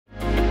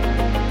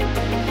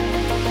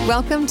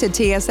Welcome to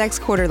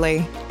TSX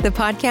Quarterly, the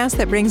podcast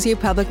that brings you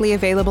publicly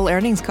available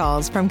earnings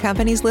calls from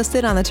companies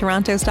listed on the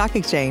Toronto Stock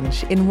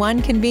Exchange in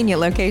one convenient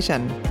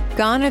location.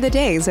 Gone are the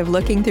days of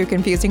looking through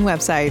confusing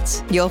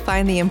websites. You'll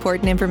find the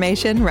important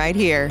information right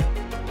here.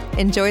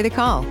 Enjoy the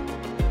call.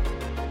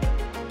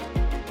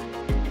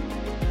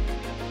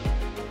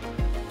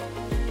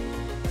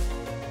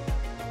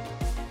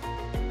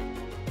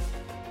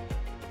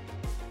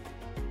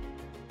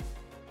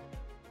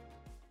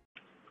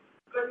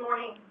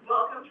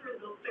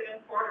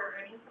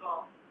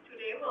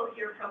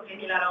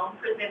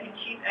 President and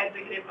Chief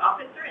Executive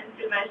Officer, and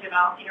Sylvain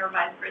Girard, Senior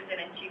Vice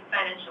President and Chief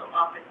Financial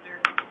Officer.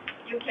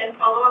 You can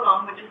follow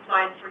along with the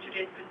slides for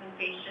today's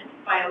presentation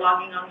by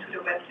logging onto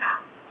the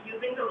webcast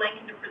using the link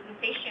in the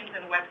presentations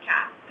and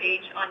webcast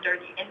page under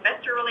the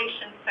Investor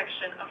Relations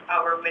section of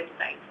our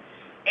website,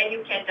 and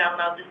you can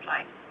download the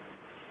slides.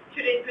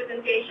 Today's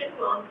presentation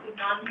will include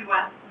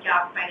non-U.S.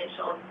 GAAP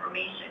financial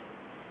information.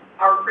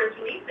 Our press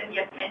release and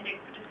the appendix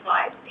to the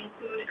slides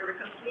include a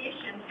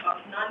reconciliation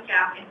of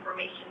non-GAAP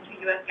information to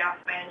U.S.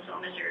 GAAP financial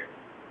measures.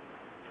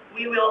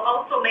 We will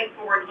also make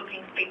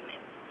forward-looking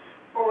statements.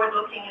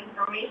 Forward-looking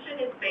information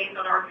is based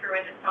on our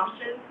current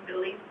assumptions,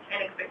 beliefs,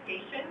 and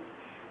expectations,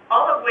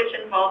 all of which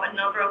involve a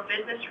number of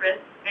business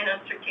risks and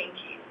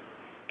uncertainties,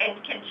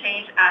 and can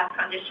change as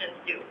conditions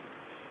do.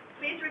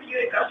 Please review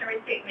the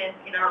cautionary statements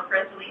in our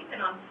press release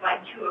and on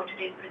slide 2 of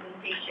today's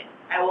presentation.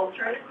 I will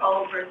turn the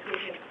call over to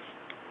Jim.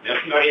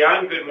 Merci,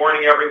 Marianne. Good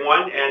morning,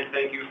 everyone, and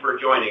thank you for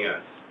joining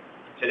us.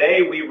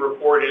 Today, we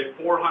reported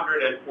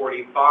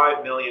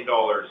 $445 million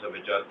of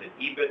adjusted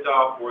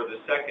EBITDA for the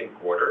second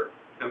quarter,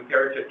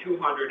 compared to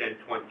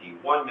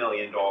 $221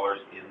 million in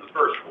the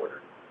first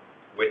quarter.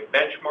 With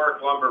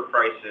benchmark lumber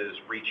prices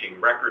reaching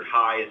record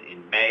highs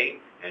in May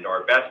and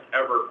our best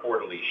ever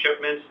quarterly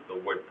shipments, the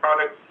Wood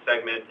Products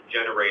segment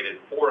generated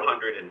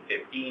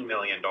 $415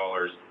 million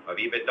of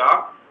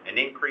EBITDA, an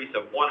increase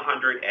of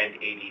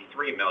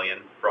 $183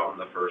 million from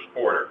the first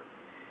quarter.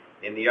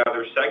 In the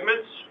other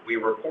segments, we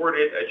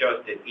reported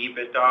adjusted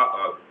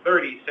EBITDA of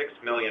 $36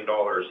 million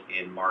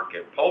in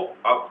market pulp,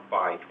 up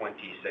by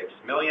 $26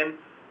 million,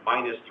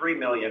 minus $3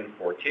 million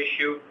for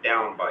tissue,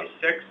 down by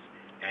 $6,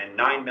 and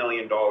 $9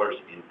 million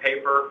in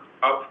paper,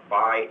 up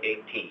by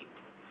 $18.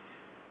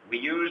 We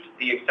used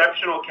the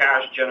exceptional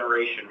cash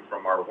generation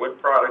from our Wood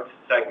Products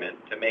segment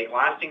to make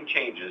lasting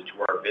changes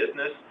to our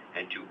business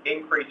and to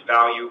increase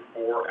value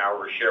for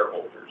our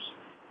shareholders.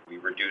 We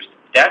reduced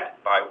debt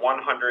by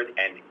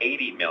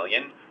 $180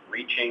 million,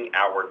 reaching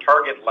our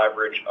target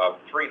leverage of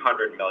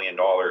 $300 million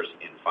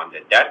in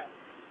funded debt.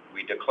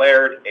 We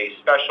declared a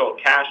special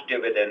cash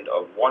dividend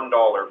of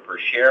 $1 per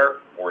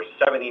share, or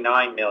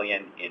 $79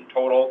 million in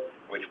total,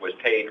 which was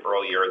paid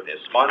earlier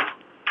this month.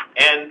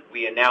 And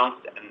we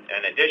announced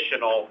an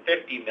additional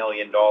 $50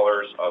 million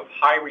of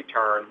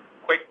high-return,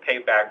 quick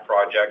payback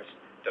projects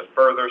to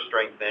further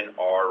strengthen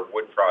our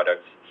Wood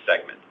Products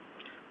segment.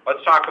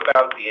 Let's talk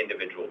about the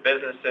individual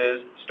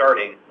businesses,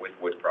 starting with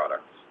Wood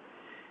Products.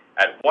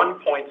 At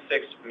 1.6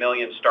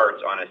 million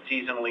starts on a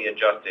seasonally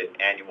adjusted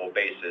annual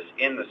basis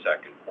in the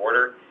second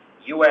quarter,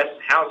 U.S.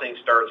 housing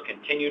starts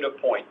continue to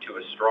point to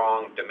a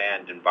strong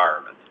demand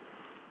environment.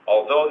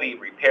 Although the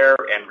repair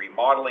and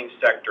remodeling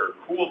sector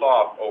cooled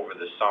off over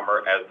the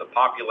summer as the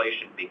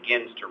population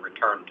begins to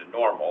return to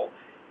normal,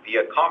 the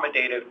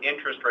accommodative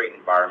interest rate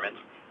environment,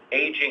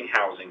 aging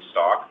housing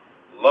stock,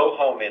 low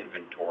home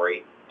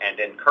inventory, and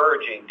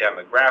encouraging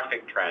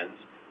demographic trends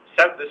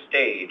set the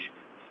stage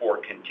for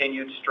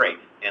continued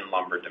strength in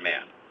lumber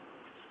demand.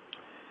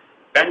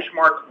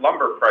 Benchmark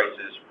lumber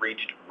prices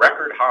reached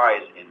record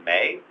highs in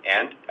May,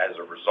 and as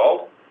a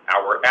result,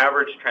 our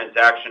average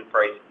transaction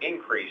price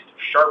increased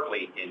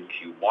sharply in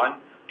Q1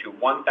 to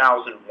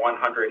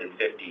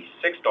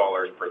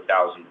 $1,156 per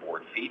thousand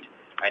board feet,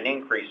 an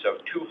increase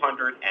of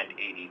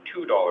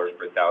 $282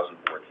 per thousand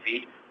board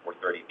feet, or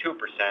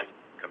 32%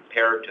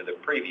 compared to the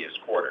previous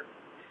quarter.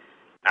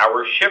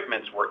 Our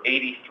shipments were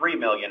 83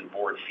 million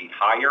board feet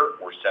higher,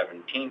 or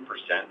 17%,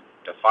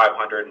 to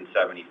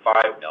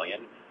 575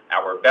 million,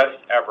 our best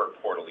ever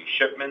quarterly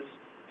shipments,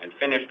 and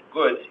finished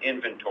goods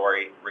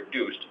inventory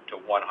reduced to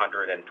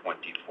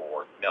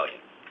 124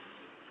 million.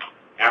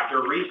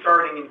 After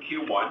restarting in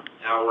Q1,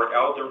 our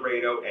El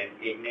Dorado and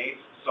Ignace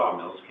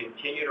sawmills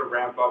continue to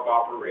ramp up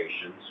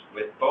operations,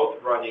 with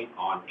both running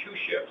on 2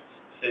 shifts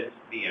since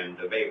the end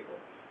of April.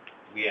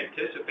 We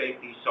anticipate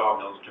these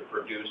sawmills to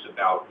produce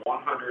about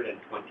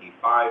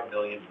 125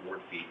 million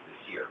board feet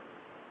this year.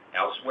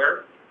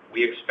 Elsewhere,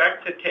 we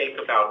expect to take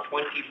about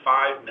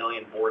 25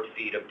 million board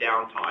feet of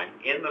downtime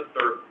in the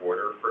third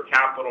quarter for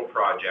capital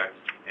projects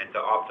and to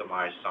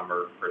optimize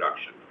summer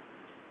production.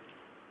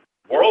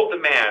 World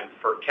demand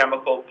for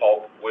chemical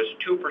pulp was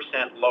 2%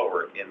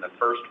 lower in the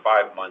first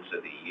 5 months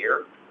of the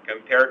year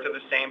compared to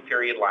the same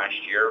period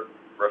last year,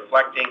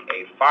 reflecting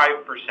a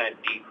 5%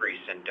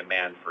 decrease in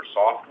demand for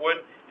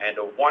softwood and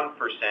a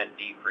 1%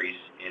 decrease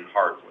in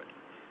hardwood.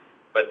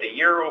 But the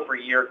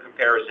year-over-year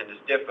comparison is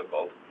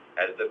difficult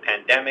as the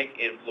pandemic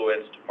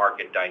influenced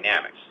market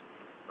dynamics.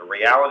 The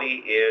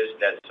reality is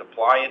that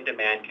supply and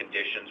demand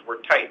conditions were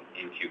tight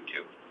in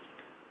Q2.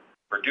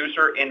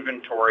 Producer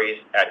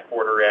inventories at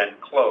quarter end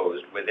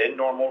closed within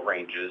normal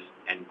ranges,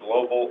 and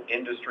global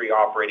industry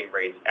operating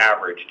rates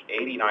averaged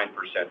 89%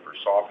 for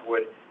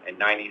softwood and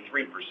 93%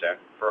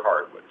 for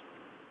hardwood.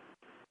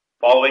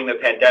 Following the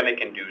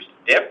pandemic-induced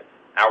dip,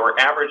 our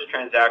average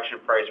transaction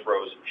price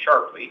rose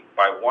sharply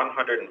by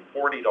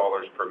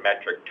 $140 per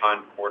metric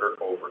ton quarter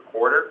over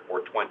quarter,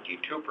 or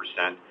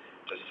 22%,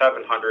 to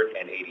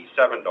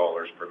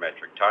 $787 per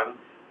metric ton,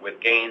 with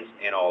gains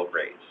in all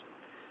grades.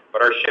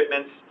 But our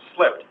shipments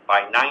slipped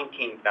by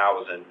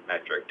 19,000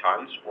 metric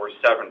tons, or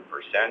 7%,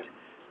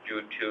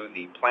 due to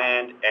the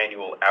planned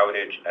annual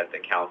outage at the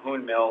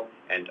Calhoun mill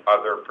and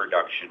other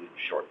production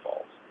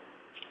shortfalls.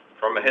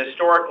 From a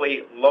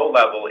historically low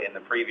level in the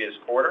previous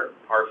quarter,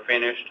 our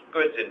finished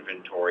goods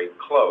inventory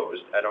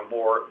closed at a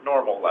more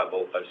normal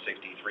level of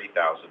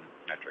 63,000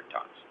 metric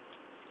tons.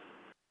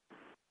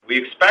 We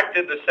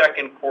expected the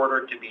second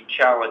quarter to be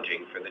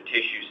challenging for the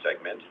tissue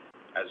segment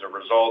as a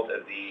result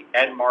of the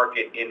end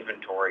market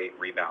inventory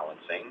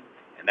rebalancing,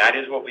 and that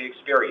is what we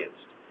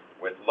experienced,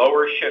 with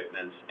lower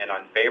shipments and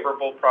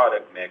unfavorable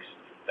product mix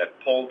that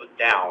pulled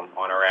down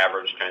on our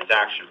average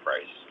transaction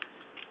price.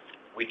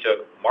 We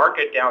took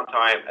market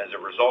downtime as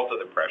a result of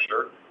the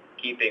pressure,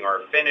 keeping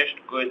our finished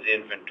goods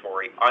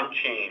inventory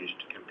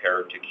unchanged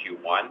compared to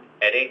Q1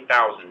 at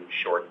 8,000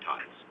 short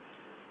tons.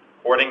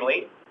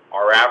 Accordingly,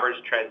 our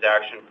average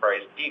transaction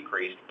price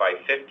decreased by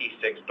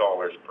 $56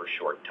 per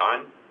short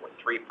ton, or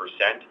 3%,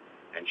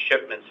 and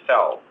shipments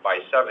fell by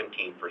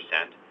 17%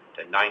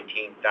 to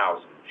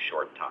 19,000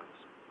 short tons.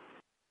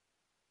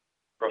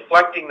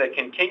 Reflecting the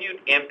continued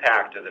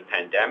impact of the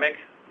pandemic,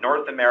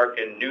 North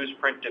American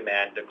newsprint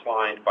demand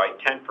declined by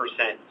 10%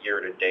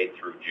 year-to-date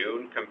through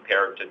June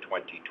compared to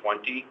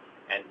 2020,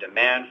 and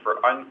demand for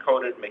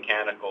uncoated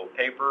mechanical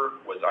paper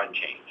was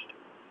unchanged.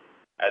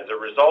 As a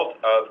result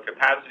of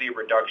capacity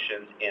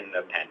reductions in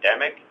the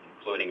pandemic,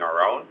 including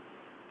our own,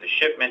 the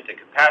shipment to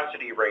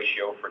capacity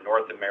ratio for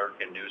North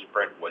American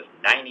newsprint was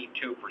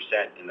 92%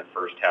 in the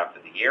first half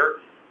of the year,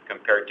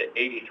 compared to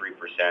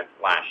 83%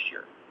 last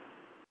year.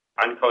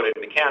 Uncoated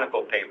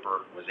mechanical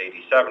paper was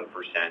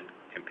 87%,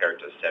 compared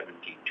to 72%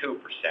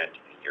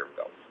 a year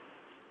ago.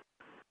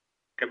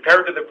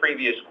 Compared to the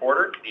previous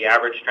quarter, the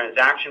average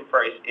transaction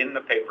price in the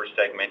paper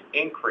segment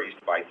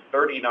increased by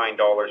 $39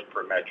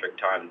 per metric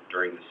ton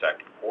during the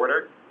second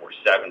quarter, or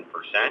 7%,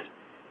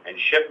 and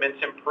shipments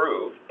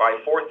improved by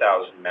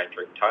 4,000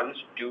 metric tons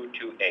due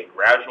to a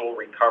gradual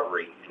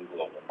recovery in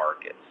global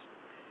markets.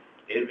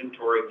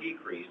 Inventory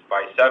decreased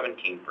by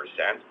 17%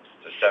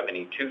 to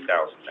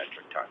 72,000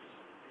 metric tons.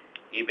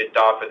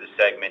 EBITDA for the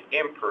segment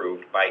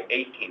improved by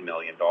 $18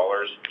 million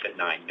to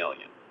 $9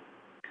 million.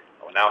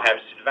 I will now have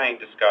Sylvain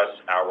discuss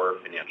our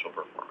financial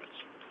performance.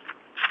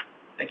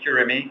 Thank you,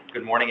 Remy.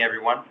 Good morning,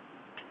 everyone.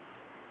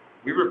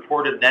 We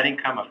reported net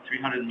income of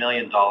 $300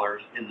 million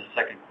in the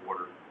second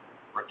quarter,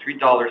 or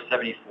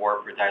 $3.74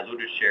 per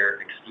diluted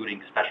share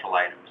excluding special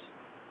items.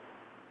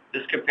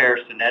 This compares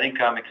to net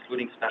income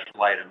excluding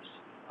special items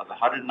of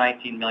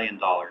 $119 million,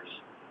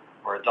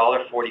 or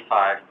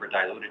 $1.45 per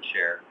diluted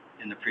share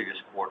in the previous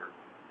quarter,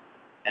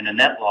 and a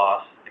net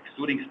loss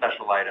excluding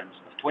special items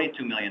of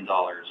 $22 million,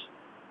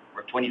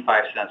 or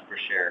 25 cents per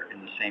share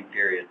in the same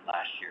period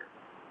last year.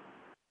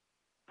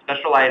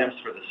 Special items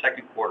for the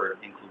second quarter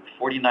include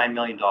 $49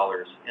 million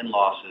in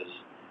losses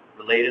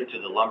related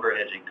to the lumber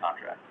hedging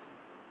contract.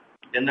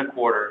 In the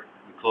quarter,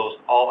 we closed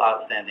all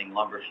outstanding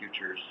lumber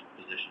futures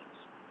positions.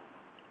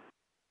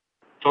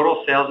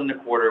 Total sales in the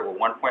quarter were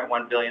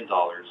 $1.1 billion,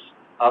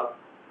 up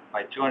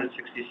by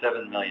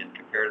 $267 million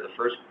compared to the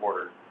first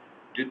quarter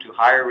due to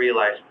higher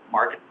realized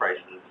market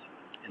prices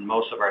in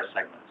most of our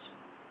segments.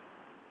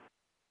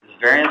 This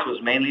variance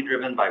was mainly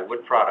driven by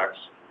wood products,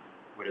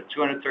 with a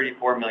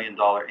 $234 million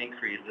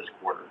increase this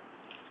quarter,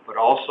 but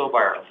also by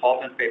our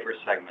pulp and paper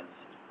segments,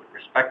 with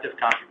respective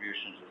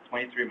contributions of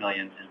 $23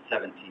 million and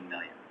 $17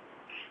 million.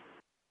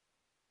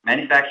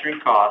 Manufacturing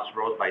costs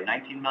rose by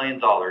 $19 million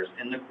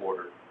in the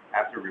quarter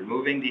after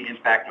removing the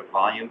impact of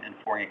volume and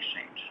foreign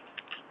exchange.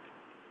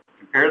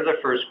 Compared to the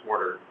first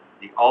quarter,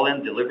 the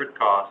all-in delivered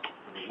cost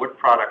for the wood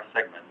product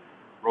segment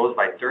rose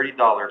by $30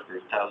 per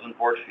thousand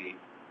board feet,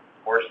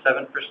 or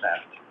 7%,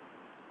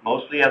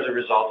 mostly as a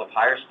result of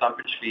higher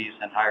stumpage fees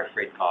and higher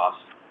freight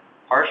costs,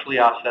 partially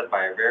offset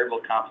by a variable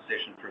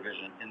compensation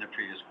provision in the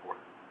previous quarter.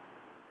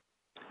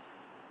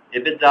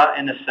 EBITDA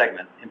in the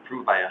segment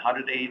improved by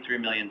 $183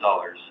 million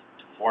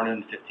to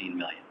 $415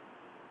 million.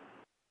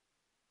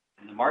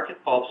 In the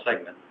market pulp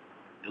segment,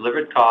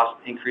 delivered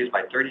costs increased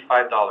by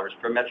 $35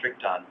 per metric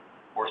ton,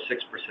 or 6%,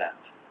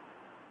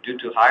 due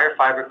to higher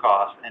fiber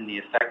costs and the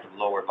effect of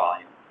lower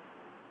volume.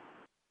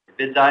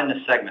 EBITDA in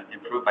the segment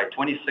improved by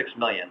 $26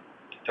 million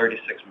to $36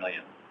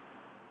 million.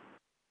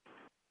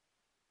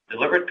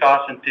 Delivered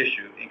costs in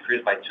tissue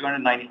increased by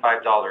 $295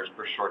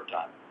 per short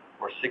ton,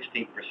 or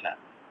 16%,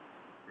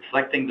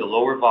 reflecting the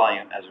lower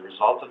volume as a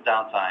result of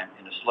downtime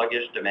in a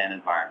sluggish demand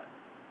environment.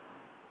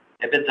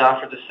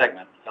 EBITDA for the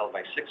segment fell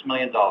by $6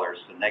 million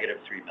to negative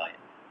 $3 million.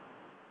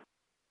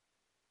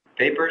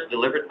 Paper's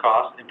delivered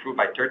cost improved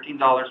by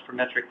 $13 per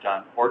metric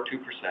ton, or 2%,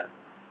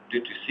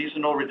 due to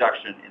seasonal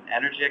reduction in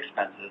energy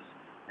expenses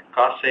and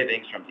cost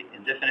savings from the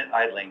indefinite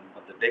idling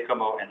of the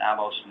Baie-Comeau and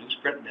Amos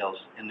newsprint mills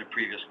in the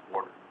previous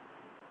quarter,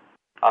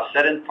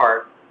 offset in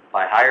part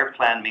by higher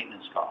planned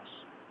maintenance costs.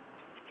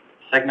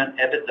 Segment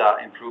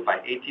EBITDA improved by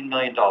 $18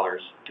 million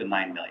to $9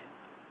 million.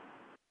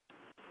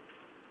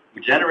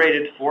 We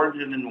generated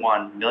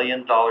 $401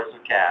 million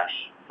of cash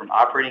from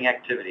operating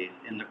activities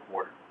in the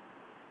quarter,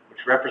 which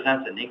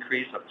represents an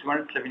increase of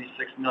 $276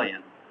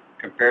 million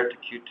compared to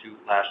Q2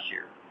 last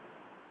year.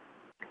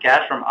 The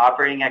cash from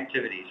operating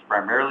activities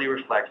primarily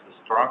reflects the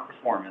strong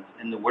performance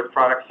in the wood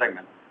product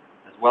segment,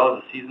 as well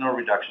as a seasonal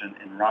reduction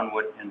in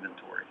roundwood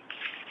inventory.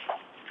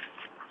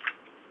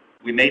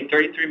 We made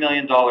 $33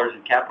 million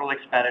in capital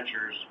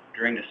expenditures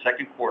during the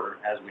second quarter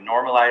as we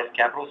normalized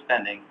capital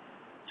spending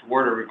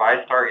toward a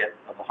revised target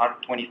of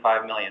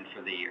 $125 million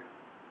for the year.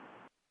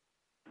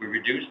 We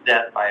reduced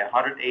debt by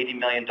 $180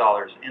 million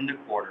in the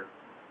quarter,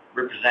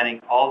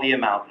 representing all the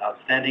amounts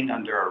outstanding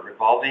under our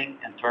revolving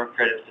and term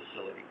credit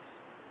facilities,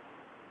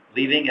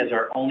 leaving as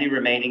our only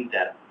remaining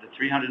debt the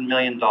 $300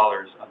 million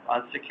of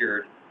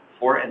unsecured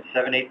 4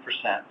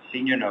 7/8%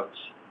 senior notes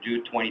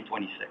due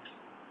 2026.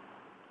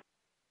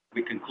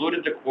 We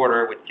concluded the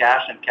quarter with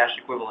cash and cash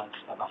equivalents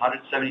of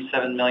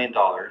 $177 million,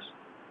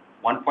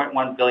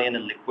 $1.1 billion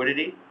in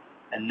liquidity,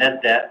 and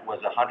net debt was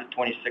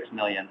 $126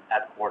 million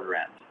at quarter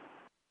end.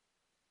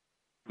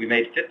 We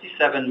made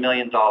 $57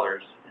 million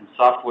in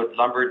softwood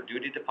lumber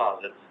duty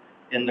deposits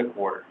in the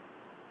quarter,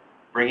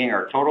 bringing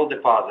our total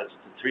deposits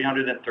to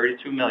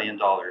 $332 million,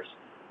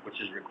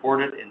 which is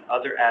recorded in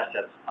other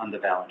assets on the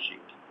balance sheet.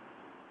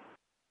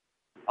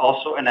 We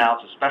also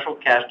announced a special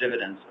cash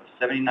dividend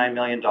of $79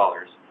 million,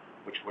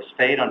 which was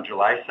paid on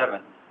July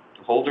 7th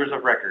to holders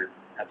of record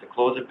at the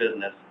close of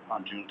business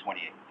on June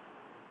 28th.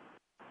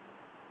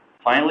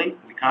 Finally,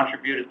 we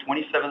contributed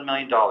 $27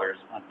 million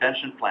on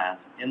pension plans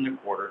in the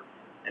quarter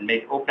and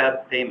made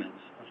OPEB payments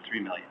of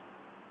 $3 million.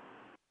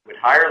 With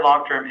higher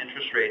long-term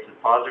interest rates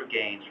and positive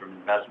gains from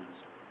investments,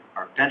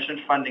 our pension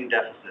funding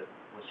deficit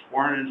was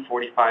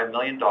 $445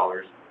 million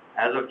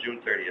as of June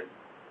 30th,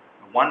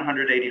 a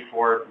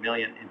 $184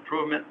 million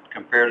improvement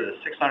compared to the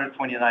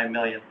 $629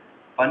 million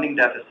funding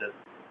deficit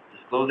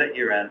disclosed at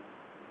year-end.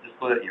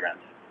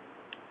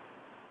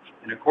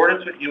 In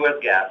accordance with U.S.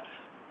 GAAP,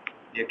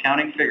 the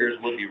accounting figures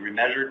will be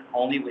remeasured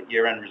only with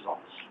year-end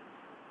results.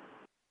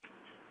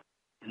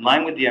 In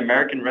line with the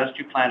American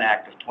Rescue Plan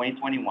Act of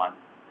 2021,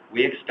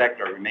 we expect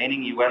our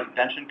remaining U.S.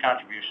 pension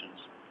contributions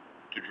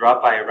to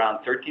drop by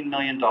around $13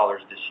 million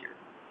this year.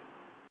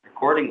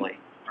 Accordingly,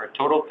 our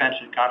total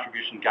pension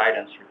contribution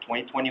guidance for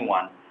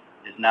 2021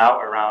 is now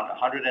around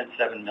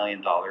 $107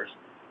 million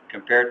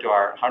compared to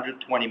our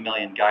 $120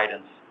 million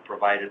guidance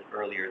provided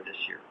earlier this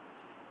year.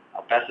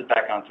 I'll pass it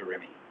back on to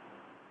Remy.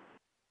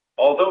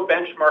 Although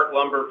benchmark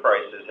lumber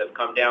prices have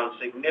come down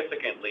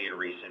significantly in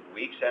recent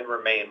weeks and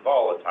remain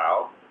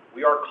volatile,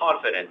 we are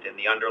confident in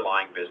the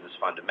underlying business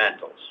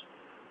fundamentals.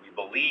 We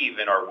believe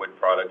in our wood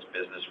products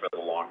business for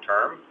the long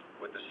term,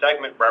 with the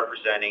segment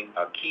representing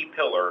a key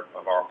pillar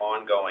of our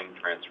ongoing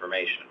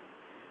transformation.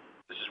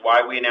 This is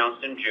why we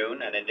announced in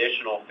June an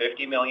additional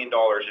 $50 million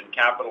in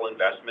capital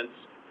investments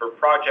for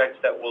projects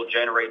that will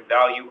generate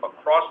value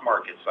across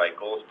market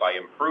cycles by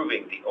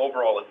improving the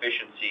overall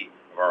efficiency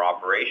of our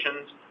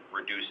operations,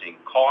 reducing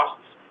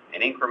costs,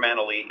 and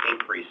incrementally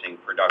increasing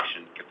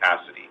production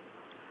capacity.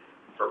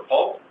 For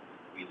pulp,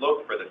 we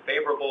look for the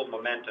favorable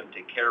momentum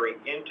to carry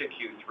into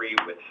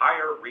Q3 with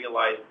higher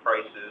realized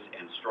prices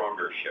and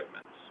stronger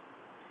shipments.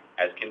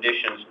 As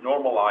conditions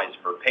normalize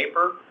for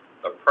paper,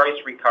 the price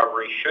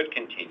recovery should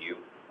continue,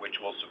 which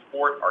will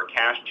support our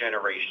cash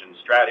generation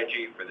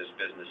strategy for this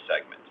business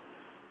segment.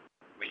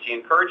 We see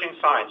encouraging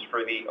signs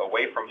for the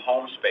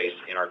away-from-home space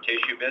in our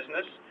tissue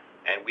business,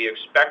 and we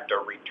expect a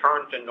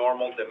return to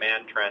normal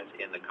demand trends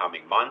in the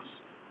coming months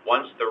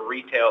once the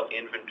retail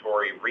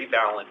inventory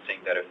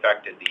rebalancing that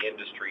affected the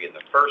industry in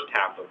the first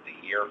half of the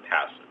year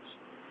passes.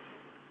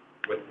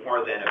 With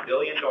more than $1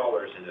 billion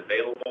in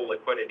available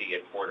liquidity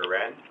at quarter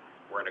end,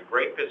 we're in a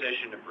great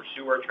position to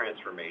pursue our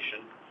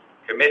transformation,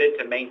 committed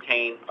to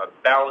maintain a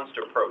balanced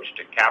approach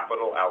to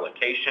capital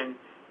allocation,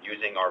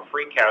 using our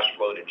free cash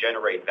flow to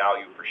generate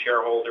value for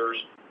shareholders,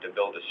 to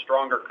build a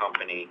stronger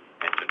company,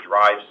 and to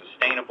drive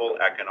sustainable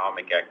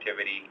economic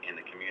activity in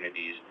the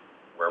communities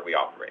where we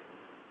operate.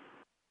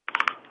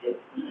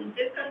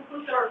 This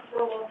concludes our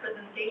formal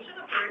presentation.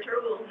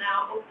 Operator will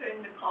now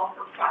open the call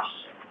for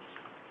questions.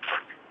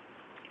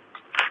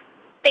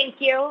 Thank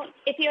you.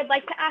 If you would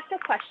like to ask a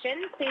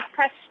question, please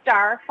press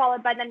star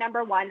followed by the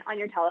number 1 on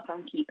your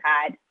telephone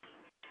keypad.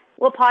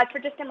 We'll pause for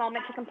just a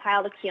moment to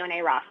compile the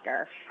Q&A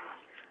roster.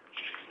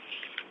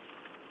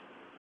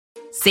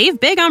 Save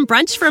big on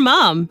brunch for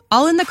mom,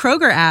 all in the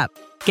Kroger app.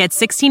 Get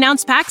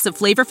 16-ounce packs of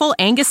flavorful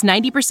Angus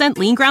 90%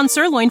 lean ground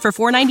sirloin for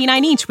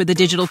 $4.99 each with a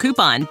digital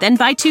coupon. Then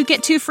buy 2,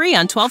 get 2 free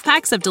on 12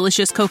 packs of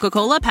delicious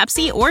Coca-Cola,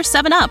 Pepsi, or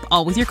 7-Up,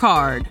 all with your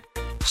card.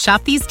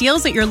 Shop these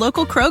deals at your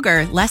local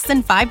Kroger, less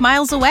than 5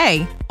 miles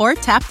away. Or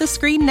tap the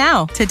screen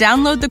now to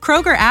download the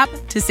Kroger app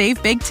to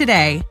save big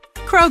today.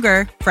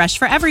 Kroger, fresh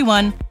for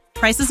everyone.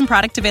 Prices and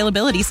product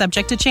availability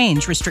subject to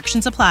change.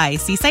 Restrictions apply.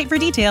 See site for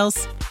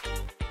details.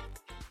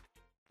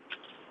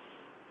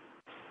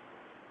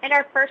 And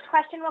our first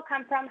question will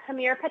come from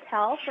Hamir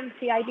Patel from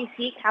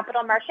CIBC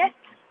Capital Markets.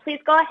 Please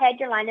go ahead.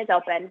 Your line is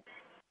open.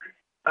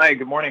 Hi,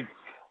 good morning.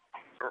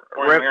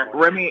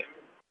 Remy,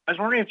 I was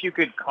wondering if you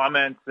could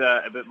comment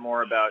a bit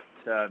more about,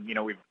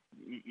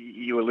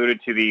 you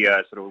alluded to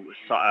the sort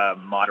of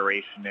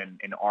moderation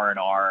in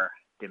R&R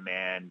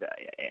demand.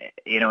 I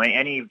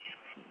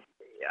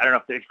don't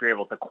know if you're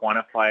able to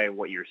quantify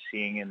what you're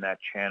seeing in that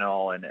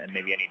channel and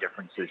maybe any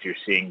differences you're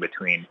seeing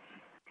between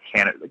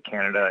Canada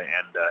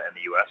and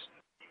the U.S.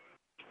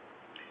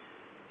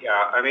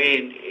 Yeah, I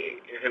mean,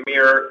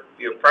 Hamir,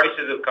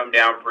 prices have come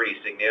down pretty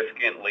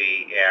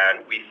significantly,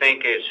 and we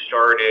think it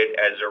started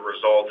as a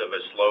result of a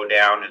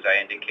slowdown, as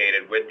I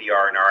indicated, with the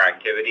R&R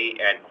activity.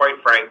 And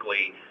quite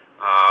frankly,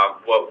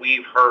 what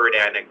we've heard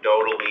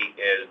anecdotally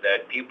is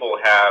that people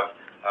have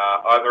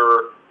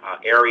other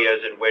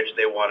areas in which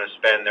they want to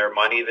spend their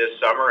money this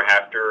summer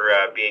after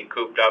being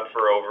cooped up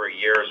for over a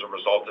year as a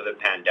result of the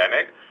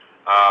pandemic.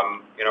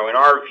 In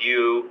our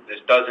view,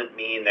 this doesn't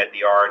mean that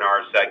the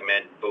R&R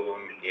segment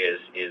boom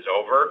is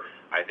over.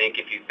 I think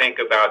if you think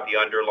about the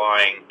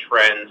underlying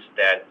trends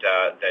that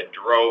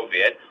drove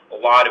it, a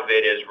lot of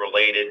it is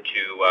related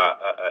to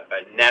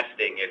a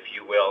nesting, if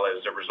you will,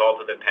 as a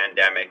result of the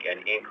pandemic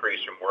and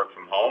increase from work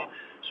from home.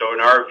 So in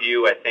our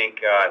view, I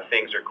think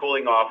things are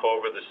cooling off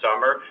over the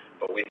summer,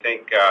 but we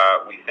think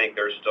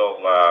there's still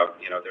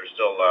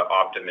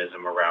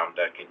optimism around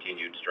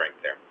continued strength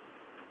there.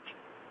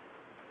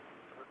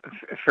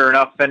 Fair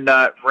enough. And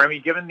Remy,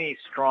 given the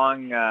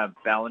strong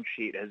balance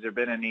sheet, has there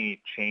been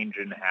any change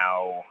in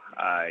how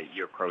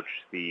you approach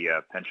the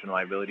pension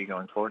liability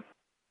going forward?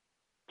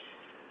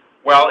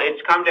 Well,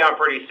 it's come down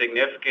pretty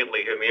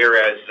significantly, Hamir,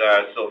 as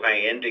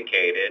Sylvain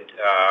indicated.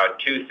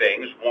 Two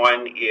things.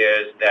 One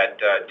is that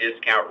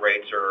discount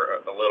rates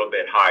are a little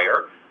bit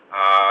higher,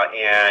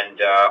 and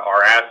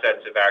our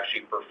assets have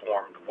actually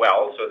performed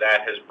well, so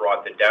that has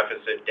brought the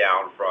deficit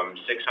down from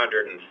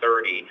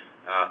 630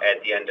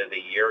 at the end of the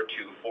year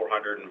to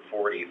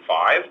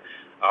 445.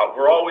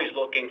 We're always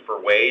looking for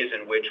ways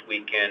in which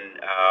we can,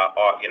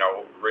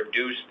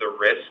 reduce the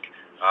risk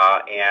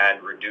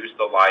and reduce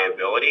the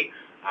liability.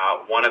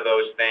 One of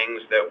those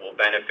things that we'll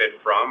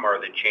benefit from are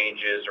the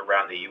changes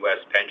around the U.S.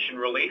 pension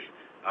relief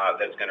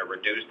that's going to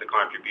reduce the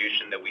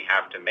contribution that we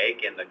have to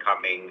make in the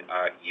coming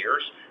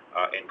years,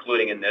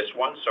 including in this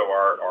one. So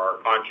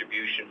our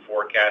contribution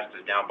forecast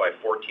is down by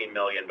 $14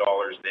 million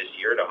this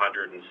year to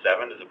 107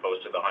 as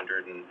opposed to the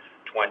 120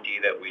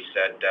 that we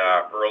said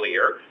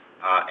earlier.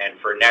 And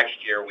for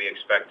next year, we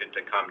expect it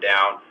to come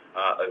down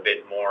a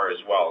bit more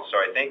as well. So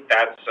I think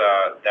that's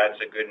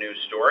a good news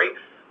story.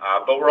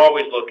 But we're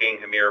always looking,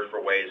 Hamir,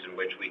 for ways in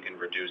which we can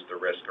reduce the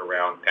risk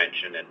around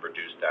pension and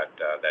reduce that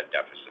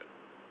deficit.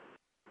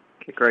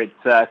 Okay, great.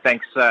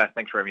 Thanks,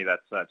 Remy.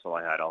 That's all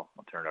I had. I'll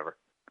turn it over.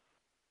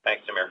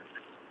 Thanks, Hamir.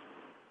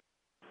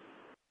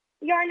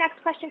 Your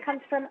next question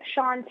comes from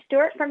Sean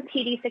Stewart from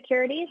TD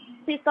Securities.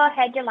 Please go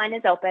ahead. Your line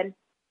is open.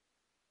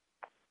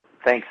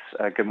 Thanks.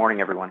 Good morning,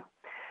 everyone.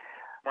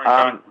 Morning,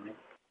 Sean.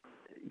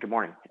 Good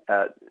morning.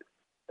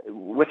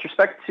 With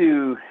respect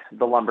to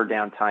the lumber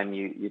downtime,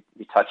 you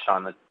touched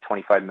on the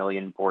 25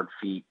 million board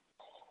feet.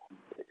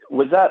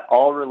 Was that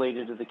all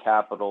related to the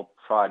capital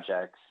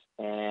projects?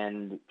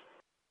 And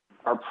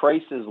are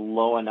prices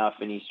low enough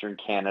in Eastern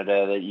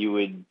Canada that you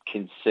would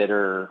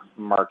consider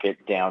market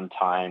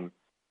downtime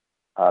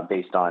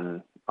based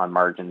on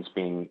margins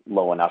being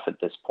low enough at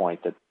this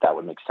point that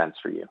would make sense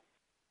for you?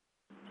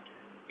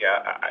 Yeah,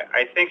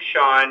 I think,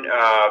 Sean,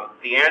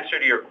 the answer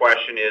to your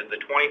question is the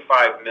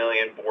 25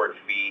 million board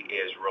feet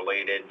is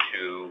related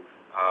to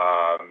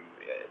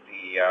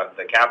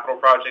the capital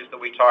projects that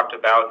we talked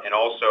about, and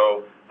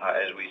also,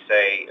 as we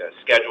say,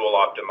 schedule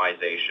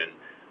optimization.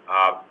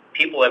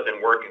 People have been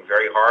working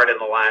very hard in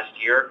the last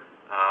year,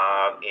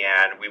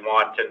 and we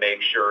want to make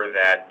sure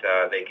that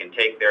they can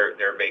take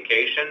their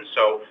vacation.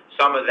 So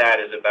some of that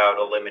is about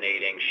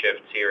eliminating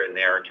shifts here and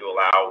there to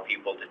allow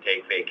people to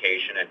take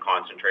vacation and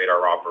concentrate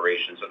our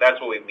operations. So that's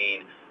what we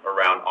mean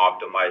around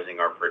optimizing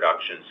our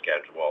production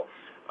schedule.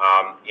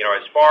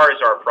 As far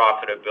as our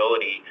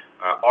profitability,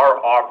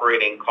 our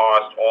operating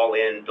cost all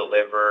in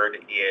delivered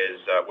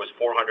was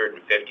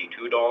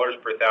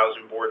 $452 per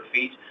thousand board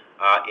feet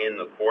in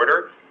the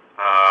quarter.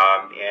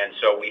 And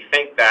so we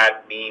think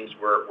that means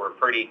we're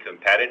pretty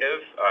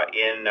competitive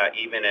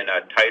even in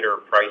a tighter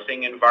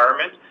pricing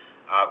environment.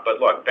 But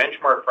look,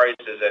 benchmark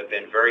prices have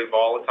been very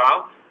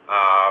volatile.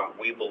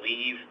 We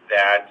believe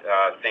that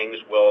things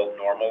will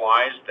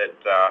normalize, that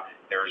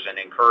there's an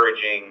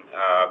encouraging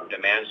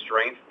demand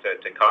strength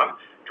to come,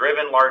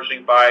 driven largely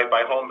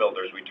by home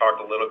builders. We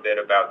talked a little bit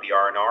about the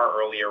R&R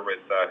earlier with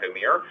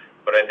Hamir,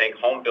 but I think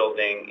home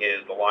building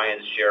is the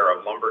lion's share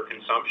of lumber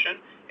consumption,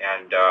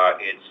 and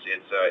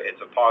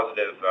it's a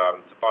positive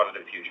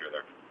future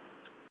there.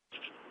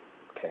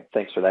 Okay,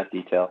 thanks for that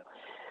detail.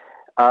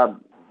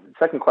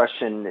 Second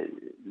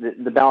question,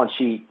 the balance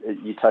sheet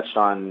you touched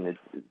on,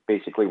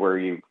 basically where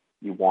you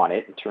want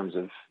it in terms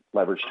of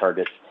leverage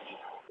targets.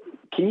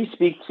 Can you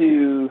speak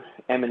to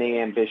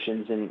M&A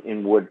ambitions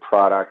in wood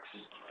products?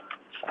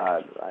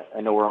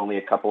 I know we're only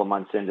a couple of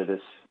months into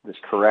this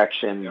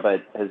correction,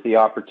 but has the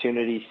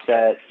opportunity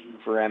set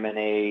for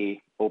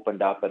M&A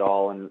opened up at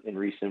all in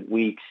recent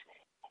weeks?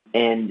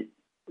 And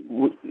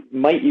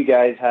might you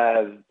guys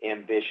have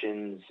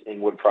ambitions in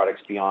wood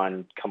products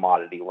beyond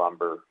commodity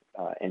lumber,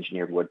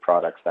 engineered wood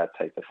products, that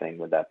type of thing?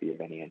 Would that be of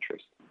any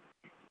interest?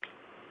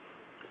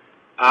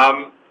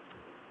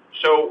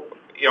 So,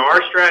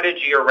 our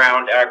strategy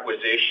around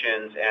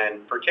acquisitions,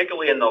 and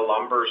particularly in the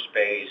lumber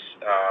space,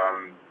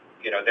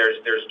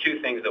 there's two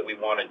things that we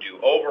want to do.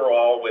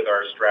 Overall, with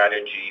our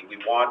strategy, we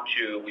want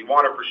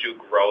to pursue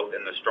growth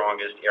in the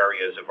strongest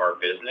areas of our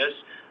business,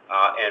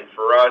 and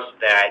for us,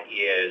 that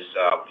is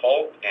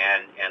pulp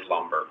and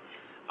lumber.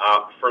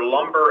 For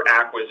lumber,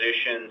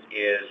 acquisitions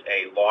is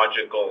a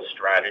logical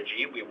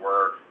strategy. We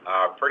were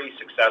pretty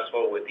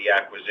successful with the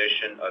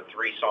acquisition of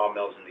 3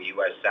 sawmills in the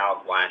U.S.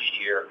 South last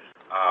year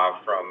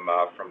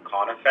from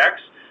Conifex.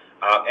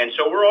 And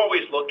so we're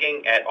always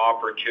looking at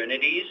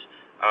opportunities.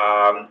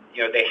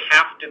 They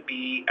have to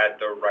be at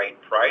the right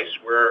price.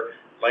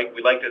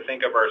 We like to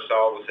think of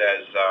ourselves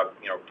as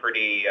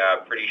pretty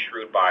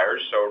shrewd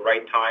buyers. So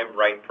right time,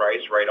 right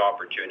price, right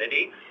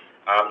opportunity.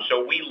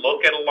 So we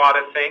look at a lot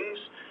of things.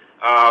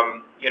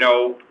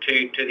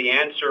 To the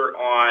answer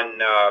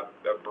on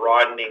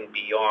broadening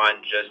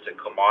beyond just a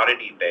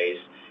commodity base,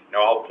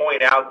 I'll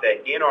point out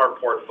that in our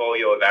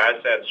portfolio of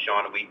assets,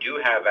 Sean, we do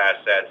have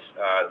assets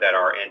that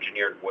are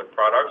engineered wood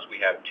products. We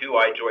have 2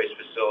 I-joist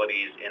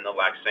facilities in the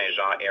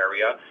Lac-Saint-Jean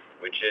area,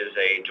 which is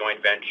a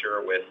joint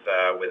venture with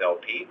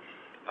LP,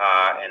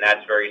 and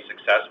that's very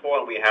successful.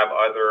 And we have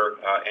other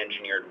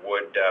engineered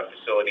wood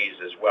facilities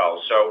as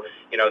well. So,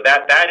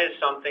 that is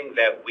something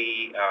that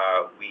we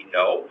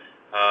know.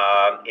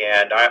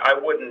 And I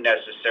wouldn't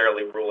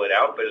necessarily rule it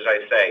out, but as I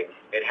say,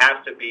 it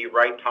has to be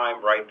right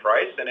time, right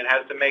price, and it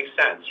has to make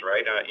sense,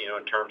 right?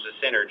 In terms of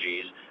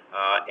synergies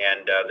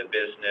and the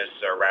business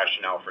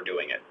rationale for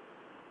doing it.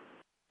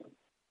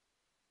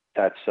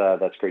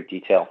 That's great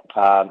detail.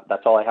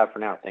 That's all I have for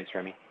now. Thanks,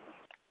 Remy.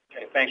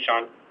 Okay, thanks,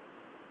 Sean.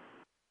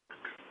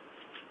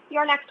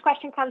 Your next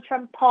question comes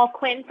from Paul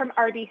Quinn from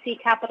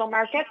RBC Capital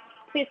Markets.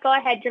 Please go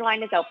ahead. Your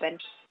line is open.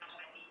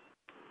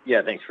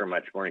 Yeah, thanks very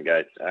much. Morning,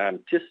 guys.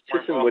 Just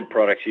in wood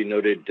products, you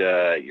noted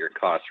your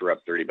costs were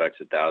up $30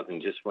 a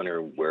thousand. Just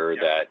wondering where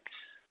that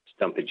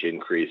stumpage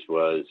increase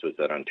was. Was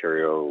that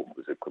Ontario?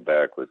 Was it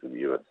Quebec? Was it the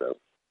U.S. South?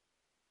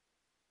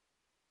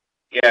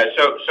 Yeah,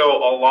 so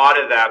a lot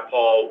of that,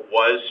 Paul,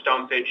 was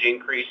stumpage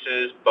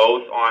increases,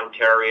 both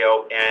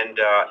Ontario and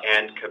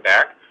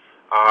Quebec.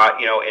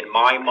 In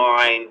my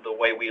mind, the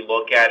way we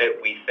look at it,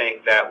 we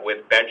think that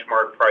with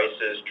benchmark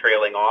prices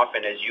trailing off,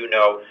 and as you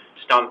know,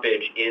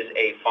 stumpage is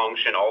a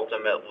function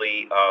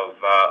ultimately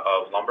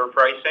of lumber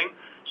pricing.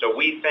 So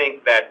we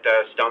think that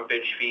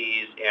stumpage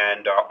fees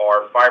and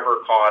our fiber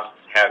costs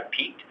have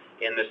peaked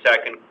in the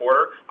second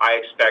quarter. I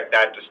expect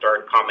that to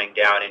start coming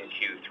down in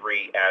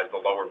Q3 as the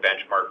lower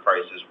benchmark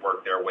prices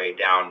work their way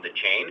down the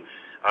chain.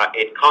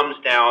 It comes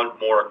down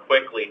more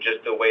quickly,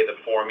 just the way the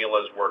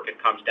formulas work. It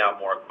comes down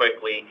more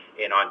quickly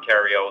in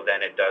Ontario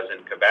than it does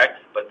in Quebec.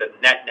 But the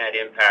net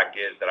impact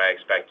is that I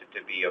expect it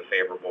to be a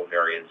favorable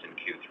variance in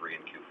Q3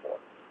 and Q4.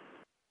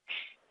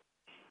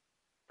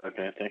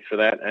 Okay, thanks for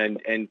that.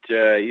 And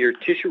your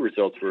tissue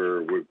results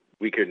were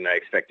weaker than I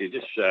expected.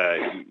 Just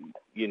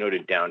you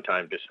noted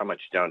downtime. Just how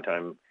much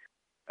downtime?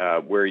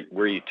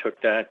 Where you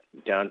took that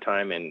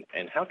downtime,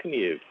 and how can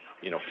you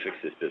fix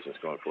this business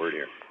going forward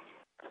here?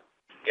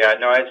 Yeah,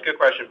 no, it's a good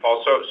question,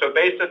 Paul. So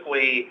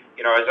basically,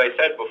 as I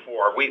said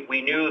before,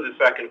 we knew the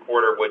second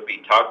quarter would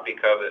be tough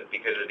because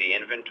of the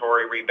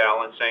inventory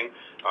rebalancing.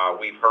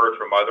 We've heard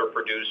from other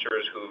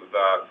producers who've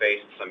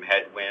faced some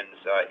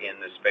headwinds in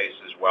the space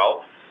as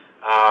well.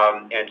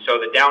 And so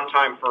the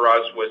downtime for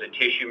us was a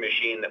tissue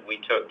machine that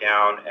we took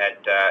down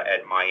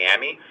at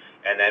Miami,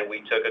 and then we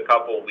took a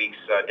couple weeks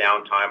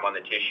downtime on the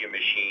tissue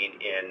machine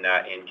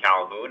in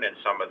Calhoun and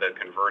some of the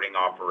converting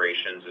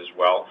operations as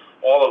well,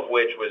 all of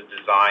which was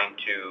designed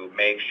to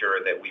make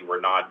sure that we were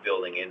not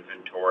building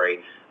inventory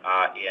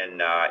in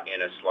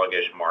a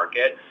sluggish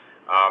market.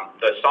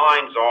 The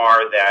signs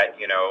are that,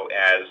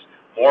 as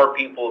more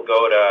people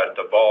go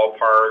to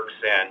ballparks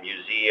and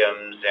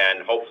museums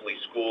and hopefully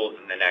schools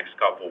in the next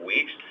couple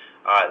weeks,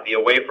 the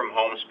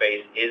away-from-home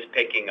space is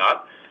picking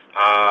up.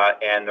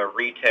 And the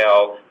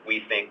retail, we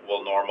think,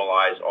 will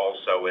normalize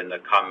also in the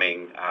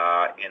coming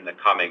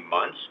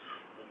months.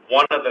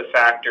 One of the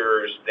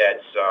factors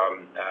that's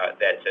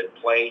at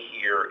play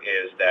here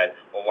is that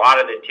a lot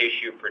of the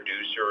tissue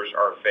producers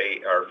are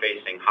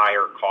facing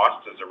higher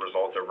costs as a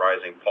result of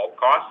rising pulp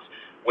costs,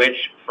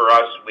 which for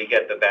us, we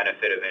get the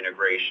benefit of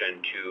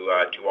integration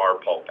to our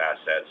pulp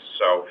assets.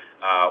 So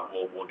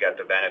we'll get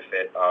the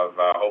benefit of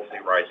hopefully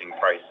rising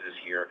prices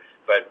here,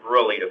 but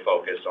really to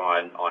focus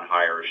on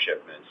higher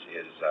shipments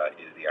is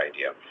the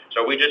idea.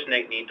 So we just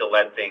need to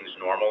let things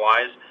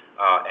normalize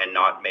and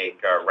not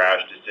make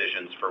rash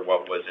decisions for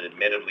what was an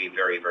admittedly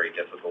very, very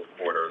difficult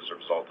quarter as a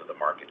result of the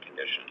market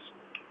conditions.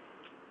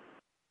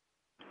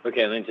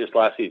 Okay, and then just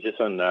lastly,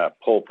 just on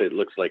pulp, it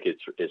looks like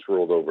it's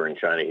rolled over in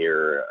China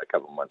here a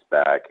couple months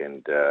back,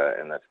 and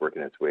that's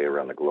working its way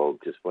around the globe.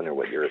 Just wondering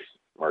what your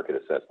market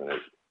assessment is.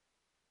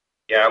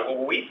 Yeah,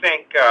 well, we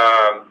think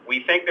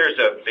there's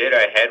a bit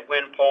of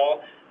headwind,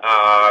 Paul.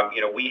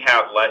 We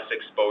have less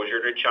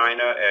exposure to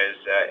China,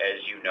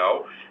 as you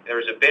know.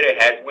 There's a bit of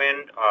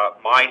headwind.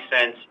 My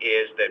sense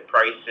is that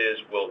prices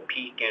will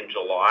peak in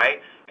July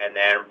and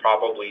then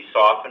probably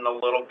soften a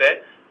little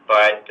bit.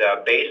 But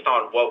based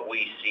on what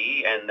we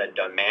see and the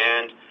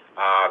demand,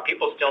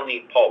 people still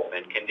need pulp,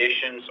 and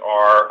conditions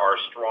are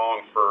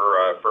strong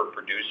for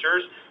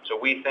producers. So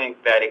we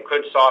think that it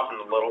could soften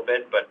a little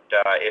bit, but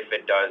if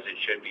it does, it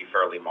should be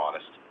fairly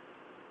modest.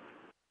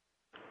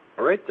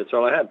 All right, that's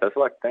all I had. Best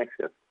of luck. Thanks,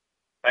 guys.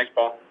 Thanks,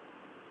 Paul.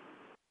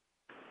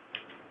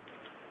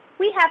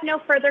 We have no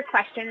further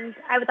questions.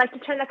 I would like to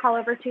turn the call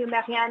over to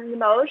Marianne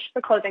Limoges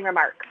for closing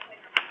remarks.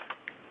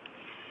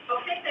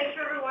 Okay, thanks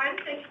everyone.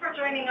 Thanks for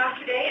joining us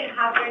today, and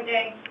have a good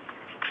day.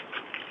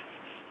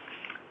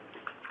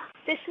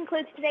 This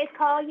concludes today's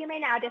call. You may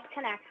now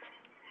disconnect.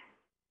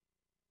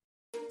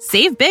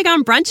 Save big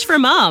on brunch for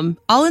mom,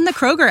 all in the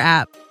Kroger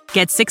app.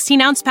 Get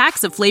 16-ounce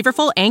packs of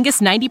flavorful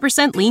Angus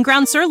 90% lean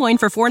ground sirloin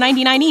for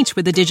 $4.99 each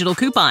with a digital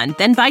coupon.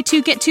 Then buy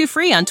 2, get 2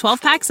 free on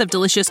 12 packs of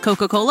delicious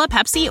Coca-Cola,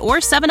 Pepsi, or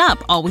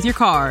 7-Up, all with your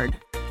card.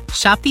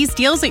 Shop these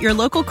deals at your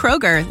local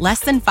Kroger,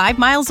 less than 5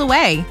 miles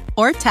away.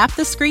 Or tap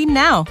the screen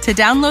now to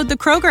download the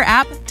Kroger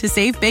app to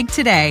save big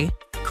today.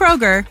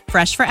 Kroger,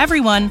 fresh for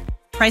everyone.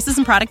 Prices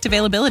and product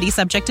availability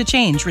subject to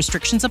change.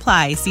 Restrictions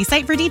apply. See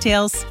site for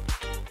details.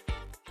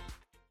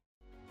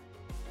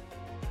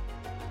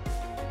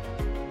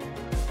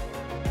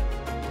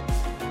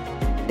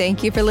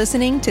 Thank you for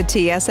listening to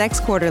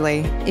TSX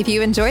Quarterly. If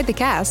you enjoyed the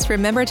cast,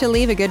 remember to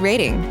leave a good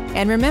rating.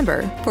 And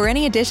remember, for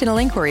any additional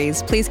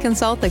inquiries, please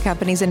consult the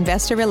company's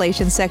investor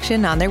relations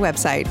section on their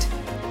website.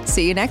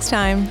 See you next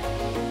time.